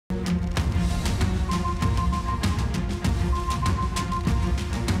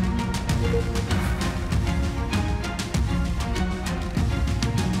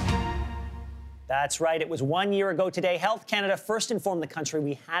That's right. It was 1 year ago today. Health Canada first informed the country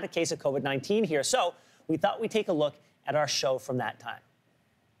we had a case of COVID-19 here. So we thought we'd take a look at our show from that time.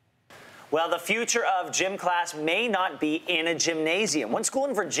 Well, the future of gym class may not be in a gymnasium. One school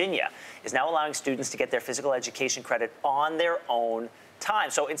in Virginia is now allowing students to get their physical education credit on their own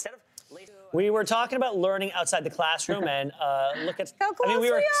time. So instead of... We were talking about learning outside the classroom, and look at... How close we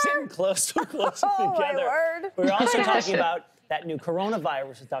were sitting close together. Oh, my word. We were also talking about that new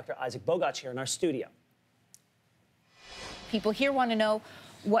coronavirus with Dr. Isaac Bogach here in our studio. People here want to know,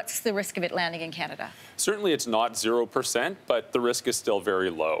 what's the risk of it landing in Canada? Certainly it's not 0%, but the risk is still very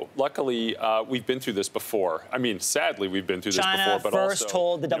low. Luckily, we've been through this before. I mean, sadly, we've been through this before, but China first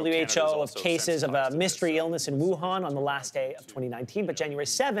told the WHO of cases of a mystery illness in Wuhan on the last day of 2019, but January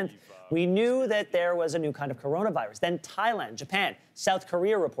 7th, we knew that there was a new kind of coronavirus. Then Thailand, Japan, South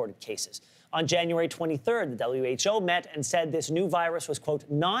Korea reported cases. On January 23rd, the WHO met and said this new virus was, quote,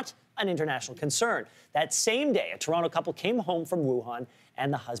 not an international concern. That same day, a Toronto couple came home from Wuhan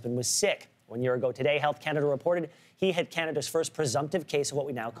and the husband was sick. 1 year ago today, Health Canada reported he had Canada's first presumptive case of what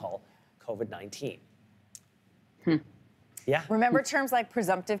we now call COVID-19. Yeah. Remember terms like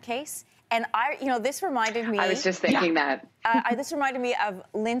presumptive case? And this reminded me... I was just thinking that. This reminded me of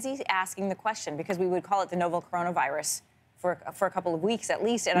Lindsey asking the question, because we would call it the novel coronavirus for a couple of weeks at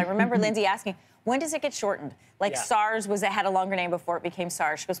least. And I remember Lindsey asking, when does it get shortened? Like SARS had a longer name before it became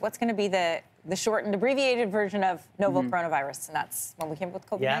SARS. She goes, what's going to be the shortened, abbreviated version of novel coronavirus? And that's when we came up with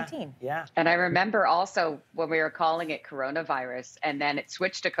COVID-19. Yeah. And I remember also when we were calling it coronavirus and then it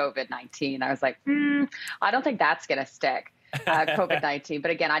switched to COVID-19, I was like, I don't think that's going to stick. COVID-19,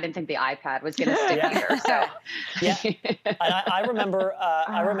 but again, I didn't think the iPad was going to stick either. So, and I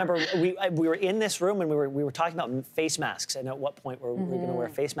remember we were in this room and we were talking about face masks and at what point we're going to wear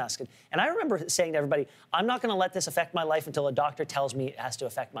face masks. And I remember saying to everybody, I'm not going to let this affect my life until a doctor tells me it has to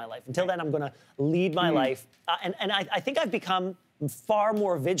affect my life. Until then, I'm going to lead my life. And I think I've become far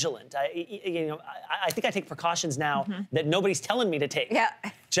more vigilant. I think I take precautions now that nobody's telling me to take,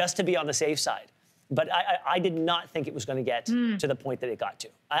 just to be on the safe side. But I did not think it was going to get to the point that it got to.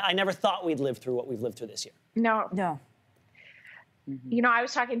 I never thought we'd live through what we've lived through this year. No. You know, I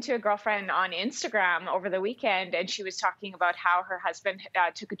was talking to a girlfriend on Instagram over the weekend, and she was talking about how her husband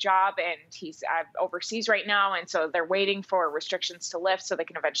took a job, and he's overseas right now, and so they're waiting for restrictions to lift so they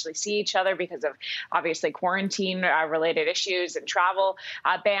can eventually see each other because of, obviously, quarantine-related issues and travel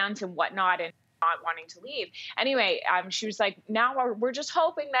bans and whatnot. And not wanting to leave. Anyway, she was like, now we're just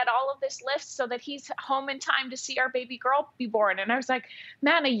hoping that all of this lifts so that he's home in time to see our baby girl be born. And I was like,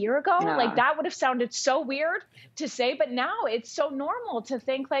 man, a year ago, like that would have sounded so weird to say, but now it's so normal to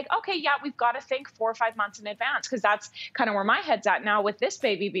think like, okay, yeah, we've got to think 4 or 5 months in advance, because that's kind of where my head's at now with this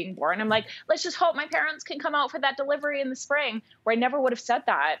baby being born. I'm like, let's just hope my parents can come out for that delivery in the spring, where I never would have said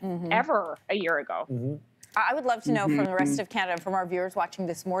that ever a year ago. I would love to know from the rest of Canada, from our viewers watching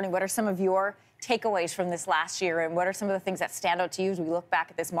this morning, what are some of your takeaways from this last year, and what are some of the things that stand out to you as we look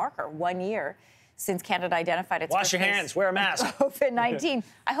back at this marker, 1 year since Canada identified its Wash your hands, wear a mask. COVID-19.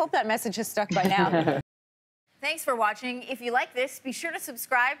 I hope that message has stuck by now. Thanks for watching. If you like this, be sure to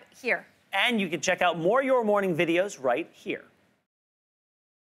subscribe here. And you can check out more Your Morning videos right here.